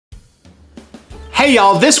Hey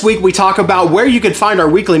y'all, this week we talk about where you can find our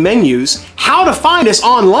weekly menus, how to find us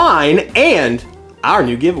online, and our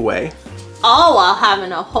new giveaway. All while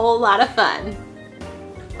having a whole lot of fun.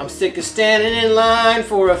 I'm sick of standing in line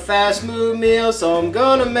for a fast food meal, so I'm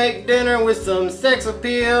gonna make dinner with some sex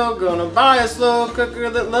appeal. Gonna buy a slow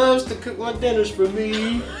cooker that loves to cook my dinners for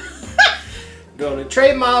me. Gonna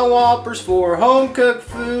trade my Whoppers for home cooked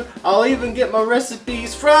food. I'll even get my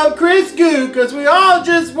recipes from Cris Goode, cause we all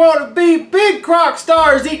just wanna be big Crock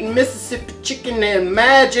stars eating Mississippi chicken and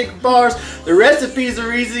magic bars. The recipes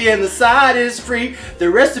are easy and the side is free. The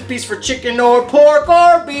recipes for chicken or pork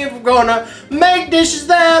or beef. We're gonna make dishes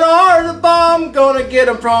that are the bomb. Gonna get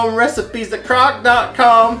them from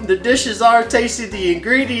recipes@crock.com. The dishes are tasty, the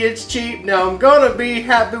ingredients cheap. Now I'm gonna be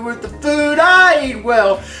happy with the food I eat.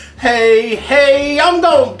 Well, hey, I'm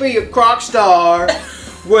gonna be a Crock star.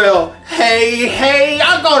 Well, hey,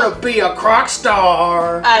 I'm gonna be a Crock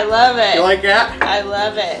star. I love it. You like that? I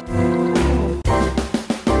love it.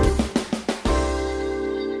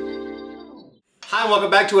 Hi, and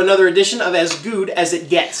welcome back to another edition of As Good As It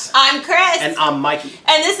Gets. I'm Cris. And I'm Mikey.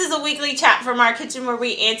 And this is a weekly chat from our kitchen where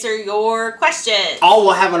we answer your questions. All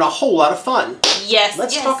while having a whole lot of fun. Yes,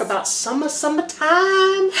 Let's talk about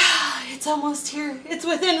summertime. It's almost here. It's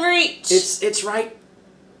within reach. It's right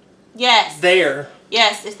there.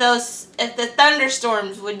 Yes, if the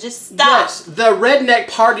thunderstorms would just stop. Yes, the redneck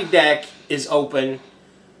party deck is open,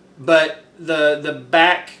 but the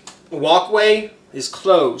back walkway is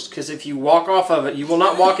closed, because if you walk off of it, you will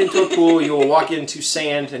not walk into a pool, you will walk into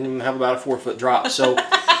sand and have about a 4-foot drop. So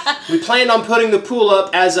we planned on putting the pool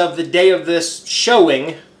up as of the day of this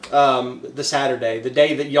showing, the Saturday, the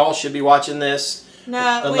day that y'all should be watching this.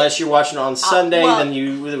 No, unless you're watching it on Sunday, then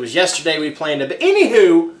it was yesterday we planned it. But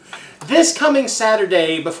anywho, this coming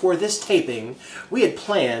Saturday before this taping, we had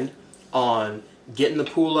planned on getting the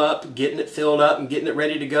pool up, getting it filled up, and getting it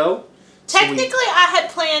ready to go. Technically, I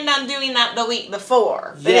had planned on doing that the week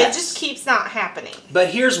before, but it just keeps not happening. But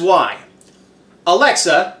here's why.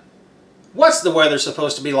 Alexa, what's the weather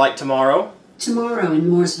supposed to be like tomorrow? Tomorrow in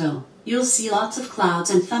Mooresville, you'll see lots of clouds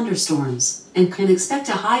and thunderstorms, and can expect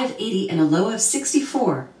a high of 80 and a low of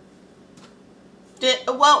 64.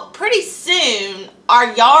 Well, pretty soon,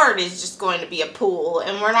 our yard is just going to be a pool,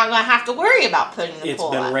 and we're not going to have to worry about putting the pool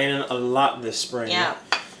up. It's been raining a lot this spring. Yeah.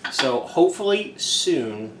 So hopefully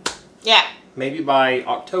soon, yeah, maybe by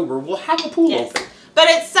October, we'll have a pool open. But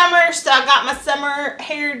it's summer, so I got my summer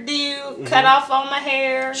hairdo, cut off all my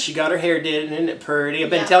hair. She got her hair did, and isn't it pretty? I've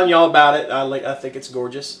been telling y'all about it. I think it's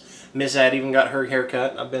gorgeous. Miss Ad even got her hair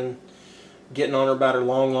cut. I've been getting on her about her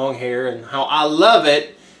long hair and how I love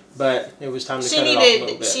it, but it was time to cut it off a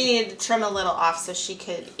little bit. She needed to trim a little off so she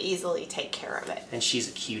could easily take care of it. And she's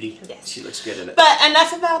a cutie. Yes. She looks good in it. But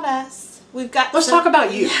enough about us. Let's talk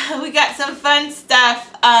about you. We got some fun stuff.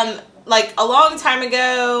 Like a long time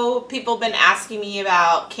ago, people have been asking me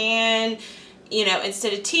about,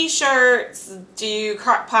 instead of t-shirts, do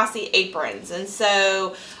Crock Posse aprons. And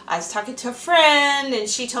so I was talking to a friend, and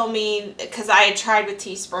she told me, because I had tried with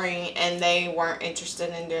Teespring and they weren't interested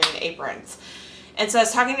in doing aprons. And so I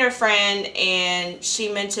was talking to a friend, and she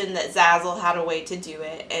mentioned that Zazzle had a way to do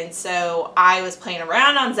it. And so I was playing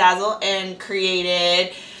around on Zazzle and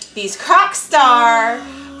created these Crock Star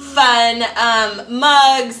fun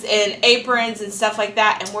mugs and aprons and stuff like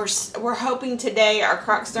that, and we're hoping today our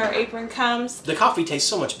Crock Star apron comes. The coffee tastes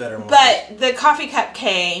so much better. But the coffee cup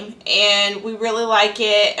came, and we really like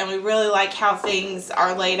it, and we really like how things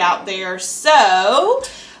are laid out there. So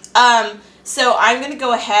I'm going to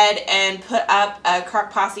go ahead and put up a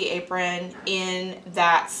Crock Posse apron in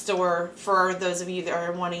that store for those of you that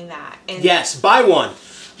are wanting that. And yes, buy one,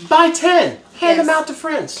 buy 10, hand them out to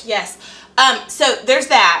friends. Yes. So there's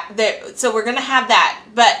that. So we're going to have that.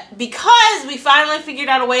 But because we finally figured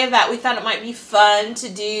out a way of that, we thought it might be fun to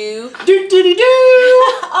do.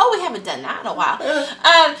 Oh, we haven't done that in a while.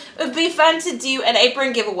 It would be fun to do an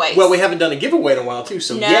apron giveaway. Well, we haven't done a giveaway in a while, too,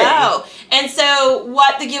 so no. Yay. And so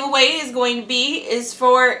what the giveaway is going to be is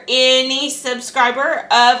for any subscriber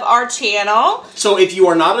of our channel. So if you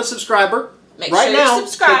are not a subscriber, Make sure you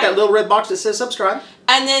subscribe. Click that little red box that says subscribe.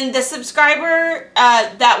 And then the subscriber,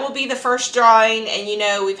 that will be the first drawing. And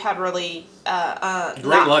we've had really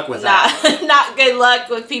great luck with that. Not good luck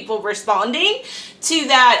with people responding to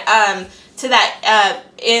that.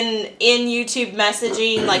 In YouTube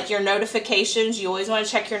messaging, like your notifications. You always want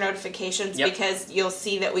to check your notifications because you'll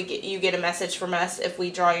see that you get a message from us if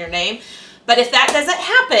we draw your name. But if that doesn't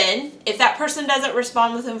happen, if that person doesn't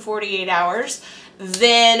respond within 48 hours,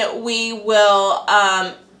 then we will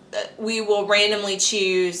we will randomly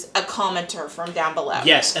choose a commenter from down below.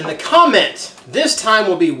 Yes, and the comment this time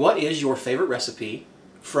will be, what is your favorite recipe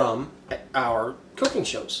from our cooking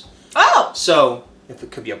shows? Oh! So, if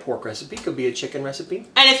it could be a pork recipe, could be a chicken recipe.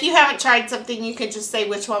 And if you haven't tried something, you could just say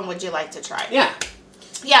which one would you like to try. Yeah.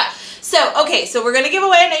 Yeah. So, okay, so we're going to give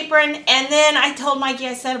away an apron, and then I told Mikey,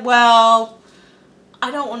 I said, well, I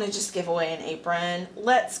don't want to just give away an apron.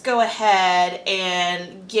 Let's go ahead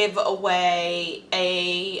and give away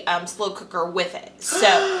a slow cooker with it.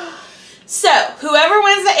 So whoever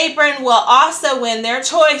wins the apron will also win their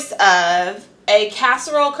choice of a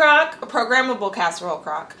casserole crock, a programmable casserole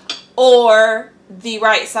crock, or the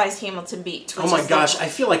right size Hamilton Beach. Oh my gosh, I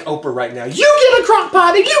feel like Oprah right now. You get a crock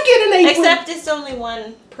pot and you get an apron. Except it's only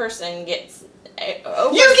one person gets. You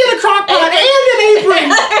get a crock pot and an apron.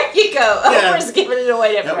 There you go. Yeah. Oprah's giving it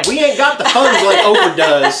away to everyone. We ain't got the funds like Oprah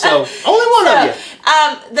does, so only one of you.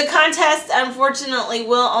 The contest, unfortunately,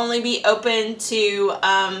 will only be open to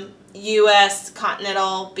U.S.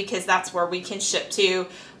 Continental because that's where we can ship to.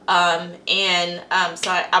 So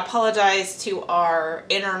I apologize to our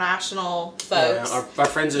international folks. Yeah, our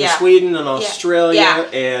friends in Sweden and Australia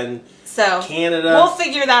and Canada. We'll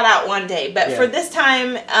figure that out one day. But for this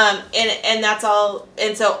time, and that's all.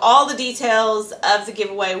 And so all the details of the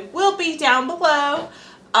giveaway will be down below.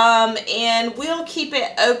 And we'll keep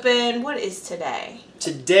it open. What is today?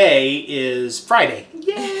 Today is Friday.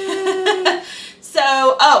 Yay!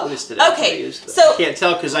 What is today? Okay. I can't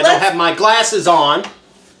tell because I don't have my glasses on.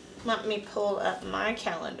 Let me pull up my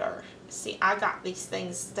calendar. See, I got these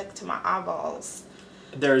things stuck to my eyeballs.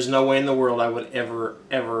 There's no way in the world I would ever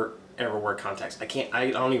wear contacts.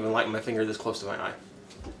 I don't even like my finger this close to my eye.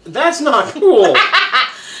 That's not cool.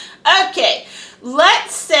 Okay.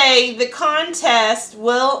 Let's say the contest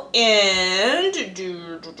will end.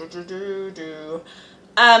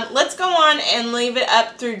 Let's go on and leave it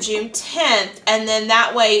up through June 10th, and then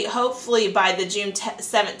that way, hopefully by the June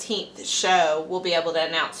 17th show, we'll be able to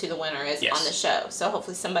announce who the winner is on the show. So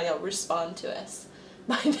hopefully somebody will respond to us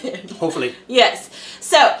by then. Hopefully. Yes.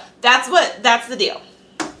 So that's the deal.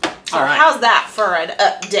 So all right. How's that for an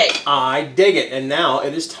update? I dig it. And now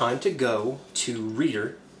it is time to go to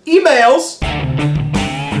reader emails.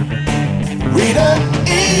 Reader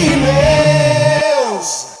emails.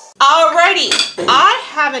 Alrighty, I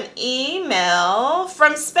have an email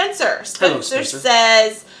from Spencer. Spencer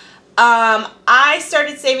says, I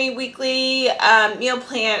started saving weekly meal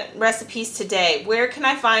plan recipes today. Where can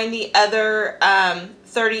I find the other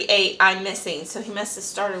 38 I'm missing? So he must have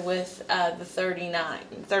started with the 39.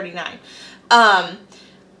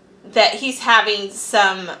 That he's having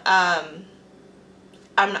some, I'm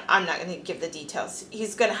not going to give the details.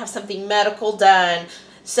 He's going to have something medical done.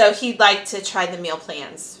 So he'd like to try the meal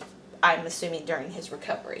plans, I'm assuming, during his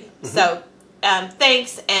recovery. Mm-hmm. So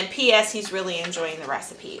thanks, and P.S. he's really enjoying the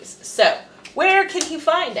recipes. So where can he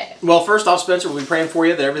find it? Well, first off, Spencer, we'll be praying for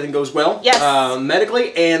you that everything goes well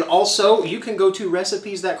medically. And also, you can go to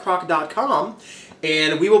recipes.crock.com,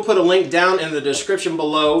 and we will put a link down in the description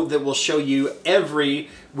below that will show you every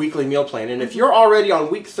weekly meal plan. And if you're already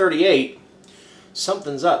on week 38,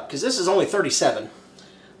 something's up, because this is only 37.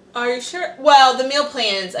 Are you sure? Well, the meal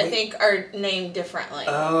plans, I think, are named differently.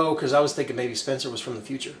 Oh, because I was thinking maybe Spencer was from the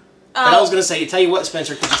future. But I was going to say, tell you what,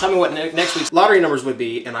 Spencer, could you tell me what next week's lottery numbers would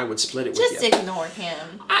be, and I would split it with you. Just ignore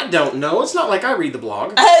him. I don't know. It's not like I read the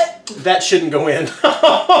blog. That shouldn't go in.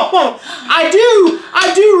 I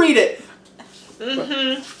do read it.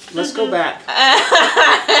 Mm-hmm. Let's go back.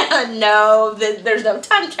 No, there's no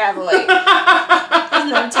time traveling.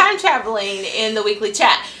 There's no time traveling in the weekly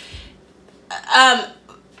chat.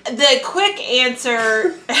 The quick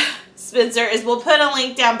answer, Spencer, is we'll put a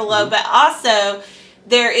link down below, but also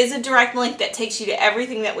there is a direct link that takes you to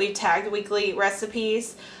everything that we've tagged weekly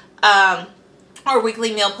recipes or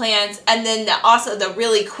weekly meal plans. And then also the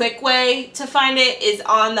really quick way to find it is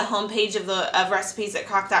on the homepage of recipes at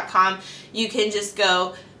crock.com. You can just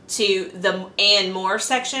go to the and more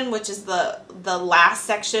section, which is the last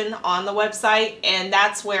section on the website, and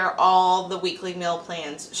that's where all the weekly meal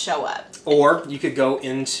plans show up. Or you could go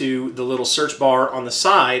into the little search bar on the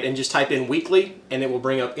side and just type in weekly, and it will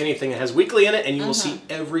bring up anything that has weekly in it, and you will see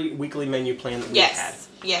every weekly menu plan that we've had.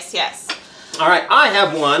 Yes. All right, I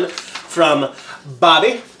have one from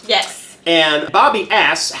Bobby. Yes. And Bobby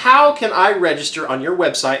asks, how can I register on your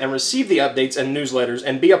website and receive the updates and newsletters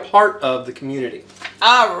and be a part of the community?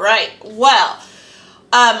 All right. Well,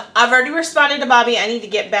 I've already responded to Bobby. I need to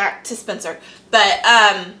get back to Spencer. But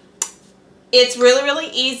it's really, really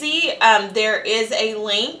easy. There is a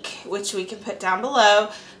link, which we can put down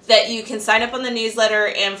below, that you can sign up on the newsletter,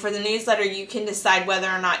 and for the newsletter you can decide whether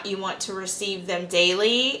or not you want to receive them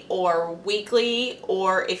daily or weekly,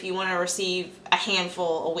 or if you want to receive a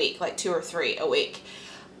handful a week, like 2 or 3 a week.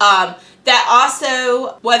 That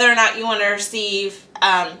also, whether or not you want to receive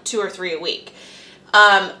 2 or 3 a week.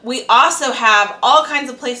 We also have all kinds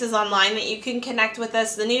of places online that you can connect with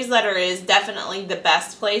us. The newsletter is definitely the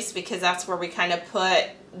best place because that's where we kind of put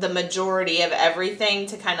the majority of everything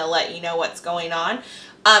to kind of let you know what's going on.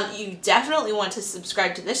 You definitely want to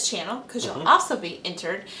subscribe to this channel because you'll also be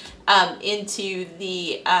entered into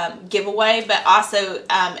the giveaway. But also,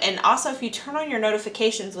 and also if you turn on your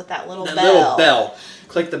notifications with that little bell.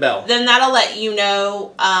 Click the bell. Then that'll let you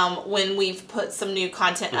know when we've put some new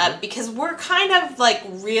content up, because we're kind of like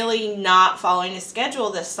really not following a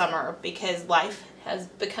schedule this summer because life has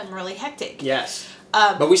become really hectic. Yes.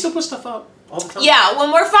 But we still put stuff up all the time. Yeah,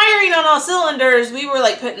 when we're firing on all cylinders, we were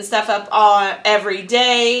like putting stuff up on every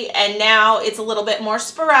day, and now it's a little bit more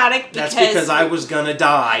sporadic because... That's because I was gonna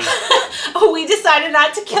die. We decided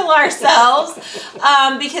not to kill ourselves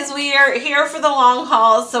because we are here for the long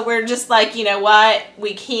haul, so we're just like, you know what,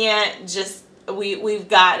 we can't just, we've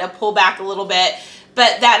got to pull back a little bit.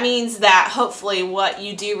 But that means that hopefully what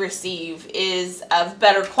you do receive is of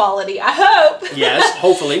better quality, I hope. Yes,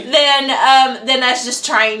 hopefully. than us just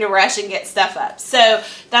trying to rush and get stuff up. So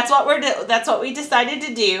that's what we decided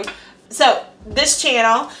to do. So this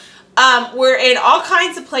channel, we're in all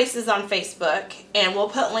kinds of places on Facebook, and we'll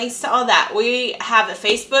put links to all that. We have a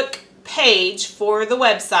Facebook page for the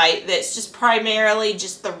website that's just primarily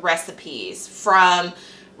just the recipes from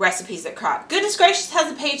Recipes at Crock. Goodness Gracious has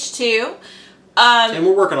a page too. And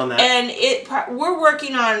we're working on that. And we're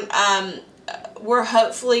working on, we're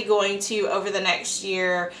hopefully going to, over the next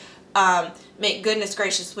year, make Goodness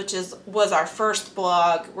Gracious, which was our first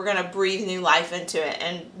blog. We're going to breathe new life into it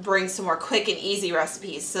and bring some more quick and easy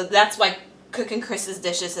recipes. So that's why Cooking Chris's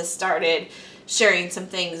Dishes has started sharing some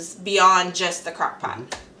things beyond just the crock pot.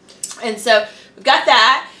 And so we've got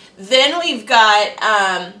that. Then we've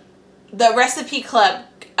got the Recipe Club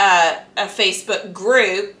a Facebook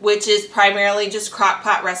group, which is primarily just crock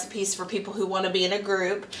pot recipes for people who want to be in a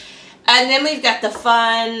group. And then we've got the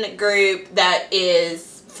fun group that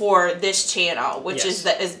is for this channel, which is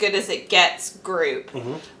the As Good As It Gets group,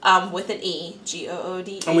 with an E,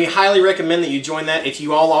 G-O-O-D-E. And we highly recommend that you join that. If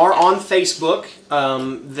you all are on Facebook,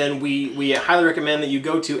 then we highly recommend that you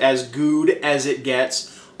go to As Good As It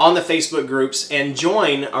Gets on the Facebook groups and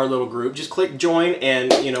join our little group. Just click join,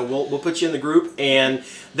 and you know we'll put you in the group, and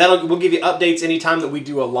we'll give you updates anytime that we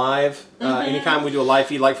do a live, anytime we do a live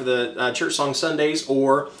feed, like for the Church Song Sundays,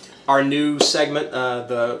 or our new segment,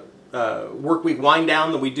 the Work Week Wind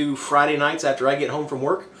Down that we do Friday nights after I get home from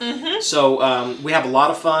work. So we have a lot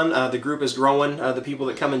of fun. The group is growing. The people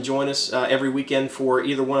that come and join us every weekend for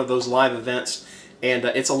either one of those live events, and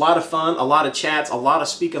it's a lot of fun, a lot of chats, a lot of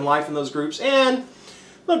speaking life in those groups, and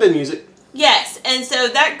a little bit of music. Yes, and so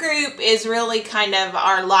that group is really kind of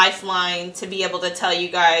our lifeline to be able to tell you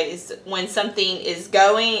guys when something is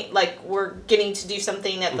going, like we're getting to do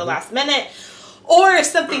something at the last minute, or if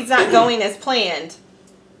something's not going as planned.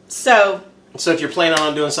 So if you're planning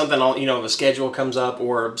on doing something, you know, if a schedule comes up,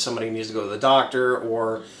 or somebody needs to go to the doctor,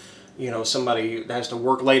 or you know, somebody has to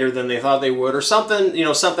work later than they thought they would, or something, you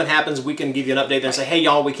know, something happens, we can give you an update and say, hey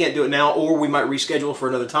y'all, we can't do it now, or we might reschedule for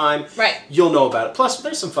another time. Right. You'll know about it. Plus,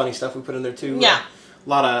 there's some funny stuff we put in there too. Yeah. A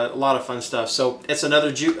lot of fun stuff. So it's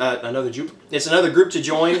another it's another group to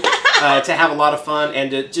join, to have a lot of fun and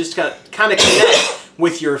to just kind of connect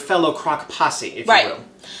with your fellow Crock Posse, if you will.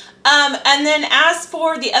 And then as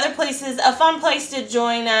for the other places, a fun place to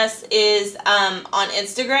join us is on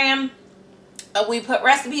Instagram. We put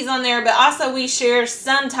recipes on there, but also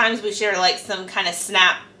sometimes we share like some kind of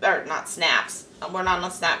not snaps. We're not on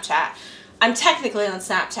Snapchat. I'm technically on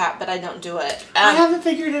Snapchat, but I don't do it. I haven't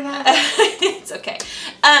figured it out. It's okay.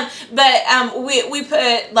 But we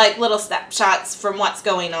put like little snapshots from what's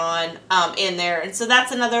going on in there. And so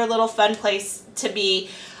that's another little fun place to be.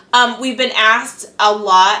 We've been asked a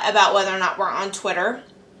lot about whether or not we're on Twitter.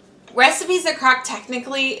 Recipes at Crock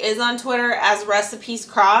technically is on Twitter as Recipes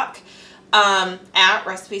Crock. At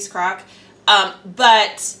Recipes Crock,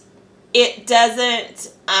 but it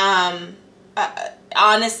doesn't,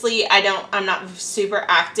 honestly, I'm not super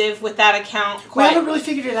active with that account. We haven't really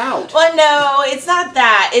figured it out. Well, no, it's not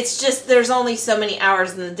that. It's just there's only so many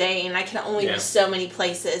hours in the day, and I can only be so many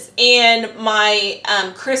places. And my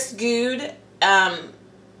Cris Goode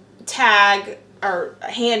tag or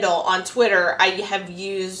handle on Twitter, I have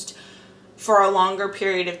used for a longer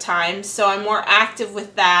period of time. So I'm more active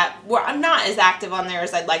with that. Well, I'm not as active on there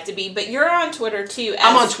as I'd like to be, but you're on Twitter too.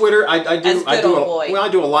 I'm on Twitter. I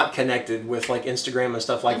do a lot connected with like Instagram and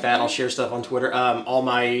stuff like that. I'll share stuff on Twitter. All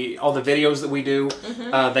the videos that we do,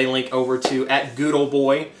 they link over to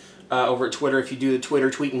 @GoodeOldBoy. Over at Twitter, if you do the Twitter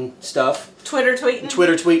tweeting stuff. Twitter tweeting?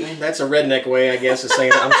 Twitter tweeting. That's a redneck way, I guess, of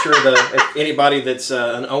saying it. I'm sure if anybody that's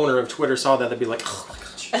an owner of Twitter saw that, they'd be like, oh my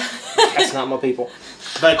gosh, that's not my people.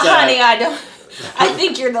 But honey, I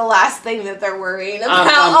think you're the last thing that they're worrying about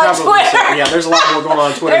on Twitter. Yeah, there's a lot more going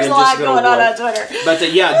on Twitter than just Good Old Boy. Twitter. But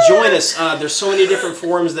yeah, join us. There's so many different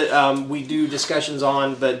forums that we do discussions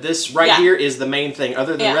on, but this here is the main thing.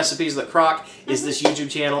 Other than recipes that Crock, is this YouTube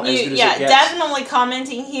channel as good as it gets. Definitely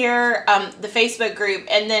commenting here, the Facebook group,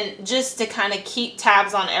 and then just to kind of keep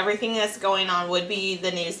tabs on everything that's going on would be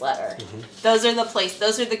the newsletter. Those are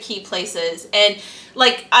the key places. And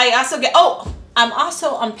like I also get I'm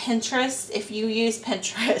also on Pinterest. If you use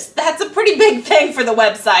Pinterest, that's a pretty big thing for the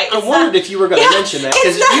website. I wondered if you were going to mention that,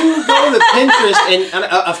 because you go to Pinterest, and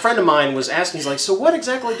a friend of mine was asking, he's like, so what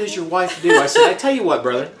exactly does your wife do? I said, I tell you what,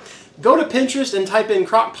 brother. Go to Pinterest and type in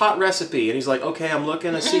crock pot recipe. And he's like, okay, I'm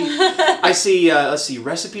looking. I see, let's see,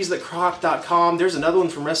 recipes.crock.com. There's another one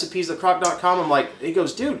from recipes.crock.com. I'm like, he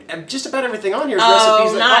goes, dude, just about everything on here is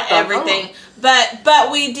recipes.crock.com. Not everything.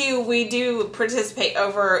 But we do participate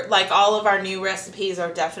over, like, all of our new recipes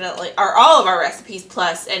are all of our recipes,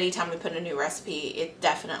 plus anytime we put a new recipe, it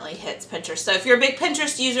definitely hits Pinterest. So if you're a big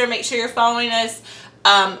Pinterest user, make sure you're following us.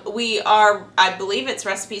 We are, I believe it's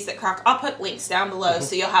Recipes That Crock. I'll put links down below,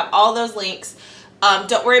 so you'll have all those links.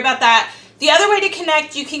 Don't worry about that. The other way to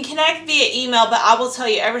connect, you can connect via email, but I will tell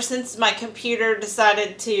you, ever since my computer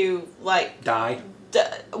decided to, like... Die?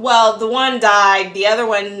 Well, the one died. The other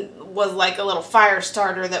one was like a little fire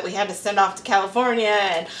starter that we had to send off to California,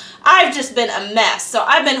 and I've just been a mess. So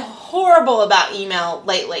I've been horrible about email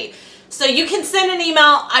lately. So you can send an email.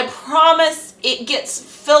 I promise it gets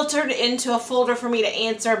filtered into a folder for me to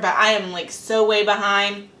answer, but I am like so way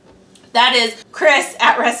behind. That is Cris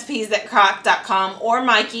at recipes.crock.com or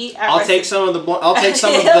Mikey at I'll take some of the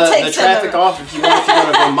traffic off if you want. If you want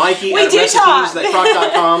to go Mikey at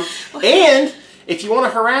recipes.crock.com. And if you want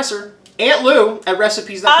to harass her, Aunt Lou at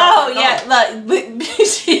recipes.crock.com. Oh yeah, look,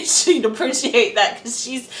 she'd appreciate that, because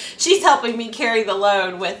she's helping me carry the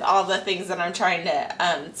load with all the things that I'm trying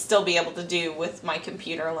to still be able to do with my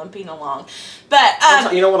computer limping along.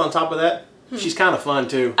 But you know what? On top of that, she's kind of fun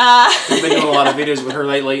too. We've been doing a lot of videos with her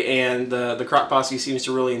lately, and the Crock Posse seems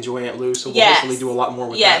to really enjoy Aunt Lou, so we'll hopefully do a lot more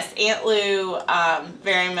with that. Yes, Aunt Lou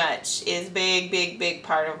very much is big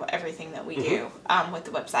part of everything that we do with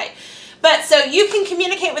the website. But so you can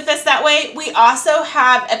communicate with us that way. We also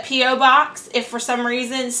have a P.O. box if for some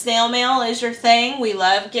reason snail mail is your thing. We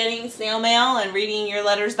love getting snail mail and reading your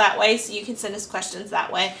letters that way, so you can send us questions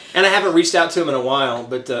that way. And I haven't reached out to him in a while,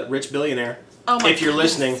 but Rich Billionaire, if you're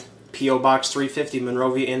listening, P.O. Box 350,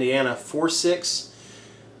 Monrovia, Indiana,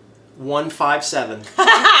 46157.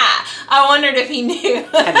 I wondered if he knew.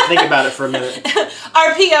 I had to think about it for a minute.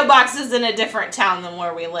 Our P.O. box is in a different town than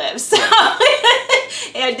where we live, so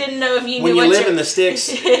I didn't know if you knew. When you live in the sticks,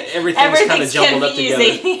 everything's kind of jumbled up together.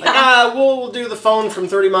 Like, we'll do the phone from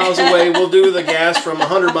 30 miles away. We'll do the gas from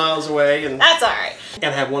 100 miles away. And that's all right.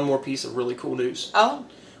 And I have one more piece of really cool news. Oh.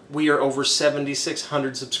 We are over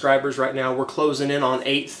 7,600 subscribers right now. We're closing in on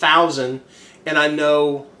 8,000. And I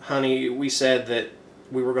know, honey, we said that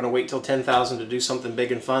we were going to wait till 10,000 to do something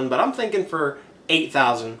big and fun, but I'm thinking for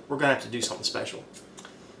 8,000, we're going to have to do something special.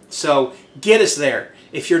 So get us there.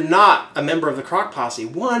 If you're not a member of the Crock Posse,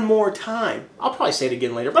 one more time. I'll probably say it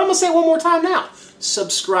again later, but I'm going to say it one more time now.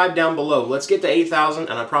 Subscribe down below. Let's get to 8,000,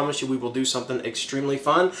 and I promise you we will do something extremely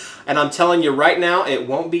fun. And I'm telling you right now, it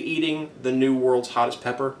won't be eating the new world's hottest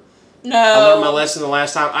pepper. No. I learned my lesson the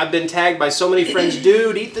last time. I've been tagged by so many friends,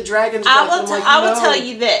 dude, eat the dragon's breath. I will tell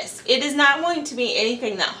you this. It is not going to be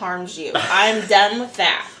anything that harms you. I'm done with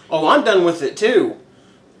that. Oh, I'm done with it too.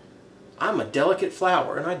 I'm a delicate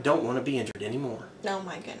flower, and I don't want to be injured anymore. Oh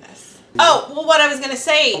my goodness. Oh, well, what I was going to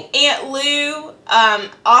say, Aunt Lou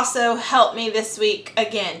also helped me this week.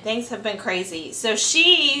 Again, things have been crazy. So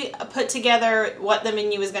she put together what the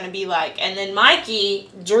menu was going to be like, and then Mikey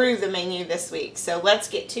drew the menu this week. So let's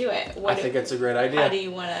get to it. I think that's a great idea. How do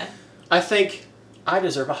you want to? I think I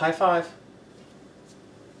deserve a high five.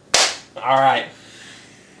 All right.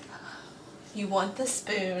 You want the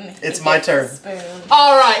spoon. It's my turn. Spoon.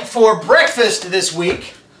 All right, for breakfast this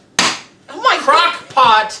week, crock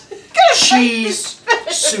pot cheese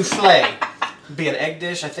souffle. Be an egg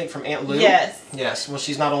dish, I think, from Aunt Lou. Yes. Yes. Well,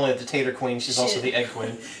 she's not only the tater queen, she's also the egg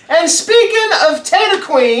queen. And speaking of tater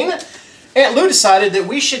queen, Aunt Lou decided that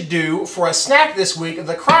we should do, for a snack this week,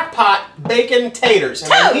 the crock pot bacon taters.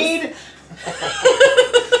 And I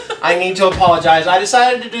need to apologize. I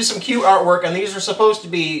decided to do some cute artwork, and these are supposed to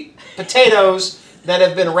be potatoes that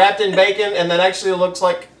have been wrapped in bacon, and that actually looks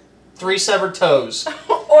like 3 severed toes.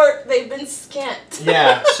 Or they've been skint.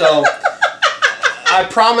 Yeah, so I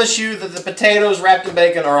promise you that the potatoes wrapped in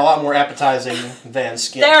bacon are a lot more appetizing than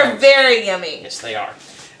skint They're toes. very yummy. Yes, they are.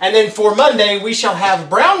 And then for Monday, we shall have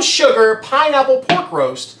brown sugar pineapple pork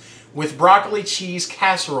roast with broccoli cheese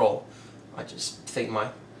casserole. I just think my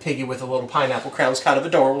piggy with a little pineapple crown is kind of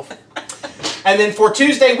adorable. And then for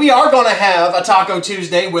Tuesday, we are going to have a Taco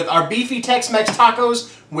Tuesday with our beefy Tex-Mex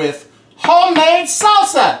tacos with homemade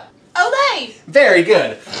salsa. Olay! Very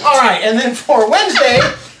good. All right, and then for Wednesday,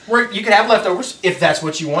 you can have leftovers if that's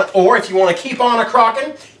what you want, or if you want to keep on a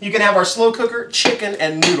crockin', you can have our slow cooker chicken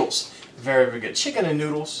and noodles. Very, very good. Chicken and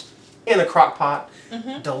noodles in a crock pot.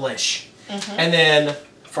 Delish. And then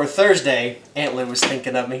for Thursday, Aunt Lou was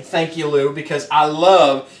thinking of me. Thank you, Lou, because I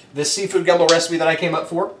love this seafood gumbo recipe that I came up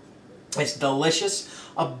for. It's delicious.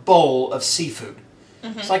 A bowl of seafood.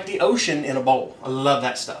 It's like the ocean in a bowl. I love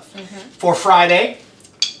that stuff. For Friday,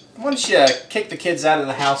 why don't you kick the kids out of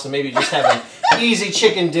the house and maybe just have an easy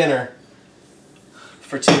chicken dinner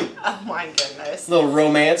for 2. Oh my goodness. A little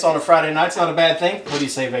romance on a Friday night's not a bad thing. What do you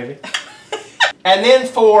say, baby? And then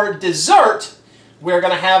for dessert, we're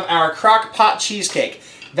going to have our crock pot cheesecake.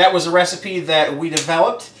 That was a recipe that we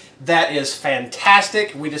developed that is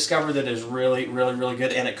fantastic. We discovered that it is really, really, really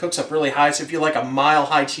good, and it cooks up really high. So if you like a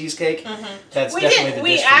mile-high cheesecake, that's definitely the dish for you.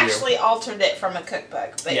 We actually altered it from a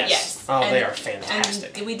cookbook, but yes. Oh, they are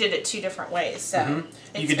fantastic. And we did it 2 different ways. So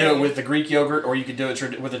you could do it with the Greek yogurt, or you could do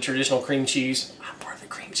it with a traditional cream cheese. I'm more of the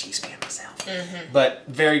cream cheese fan myself. But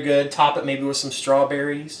very good. Top it maybe with some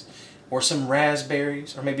strawberries, or some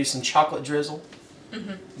raspberries, or maybe some chocolate drizzle.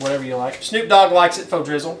 Whatever you like. Snoop Dogg likes it, faux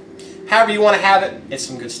drizzle. However you want to have it, it's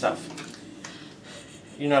some good stuff.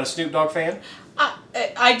 You're not a Snoop Dogg fan?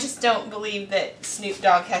 I just don't believe that Snoop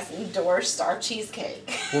Dogg has endorsed our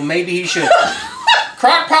cheesecake. Well, maybe he should.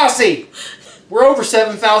 Crock Posse! We're over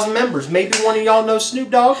 7,000 members. Maybe one of y'all knows Snoop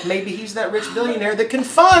Dogg. Maybe he's that rich billionaire that can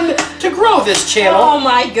fund to grow this channel. Oh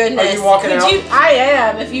my goodness. Are you walking out? I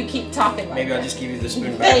am, if you keep talking like Maybe that. I'll just give you the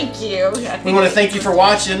spoon back. Thank you. We want to thank you for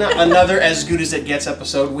watching another As Good As It Gets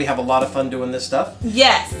episode. We have a lot of fun doing this stuff.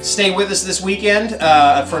 Yes. Stay with us this weekend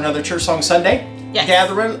for another Church Song Sunday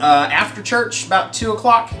gathering after church, about 2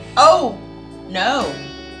 o'clock. Oh, no.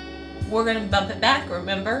 We're going to bump it back,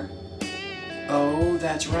 remember? Oh,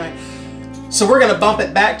 that's right. So we're going to bump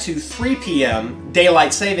it back to 3 p.m.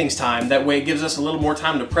 Daylight Savings Time. That way it gives us a little more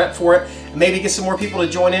time to prep for it. Maybe get some more people to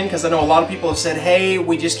join in, because I know a lot of people have said, hey,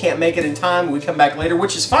 we just can't make it in time. We come back later,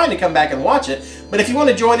 which is fine to come back and watch it. But if you want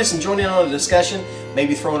to join us and join in on the discussion,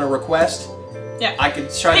 maybe throw in a request. Yeah. I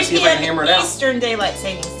could try to see if I can hammer it out. Eastern Daylight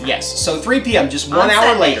Savings Time. Yes. So 3 p.m., just 1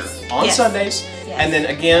 hour later on Sundays. Yes. And then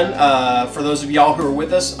again, for those of y'all who are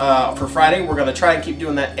with us for Friday, we're going to try and keep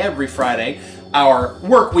doing that every Friday. Our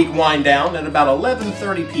work week wind down at about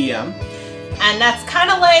 11:30 p.m. And that's kind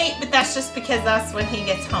of late, but that's just because that's when he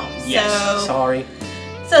gets home. Yes, so, sorry.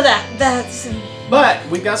 So that's... But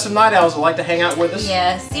we've got some night owls that like to hang out with us.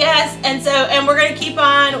 Yes. And we're going to keep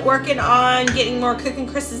on working on getting more Cooking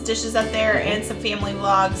Chris's dishes up there and some family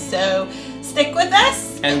vlogs. So stick with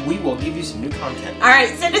us. And we will give you some new content. All right,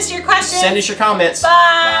 send us your questions. Send us your comments.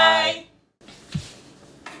 Bye.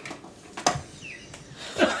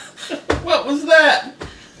 What was that?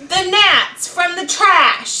 The gnats from the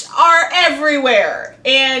trash are everywhere,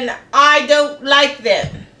 and I don't like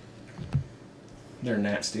them. They're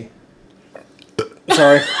nasty.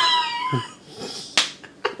 Sorry.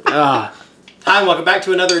 Hi, and welcome back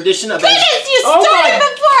to another edition of... Goodness, you started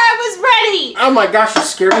before I was ready! Oh my gosh, you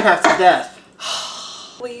scared me half to death.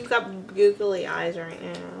 Well, you've got googly eyes right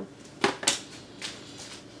now.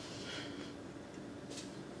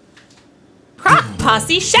 Crock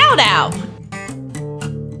Posse shout out!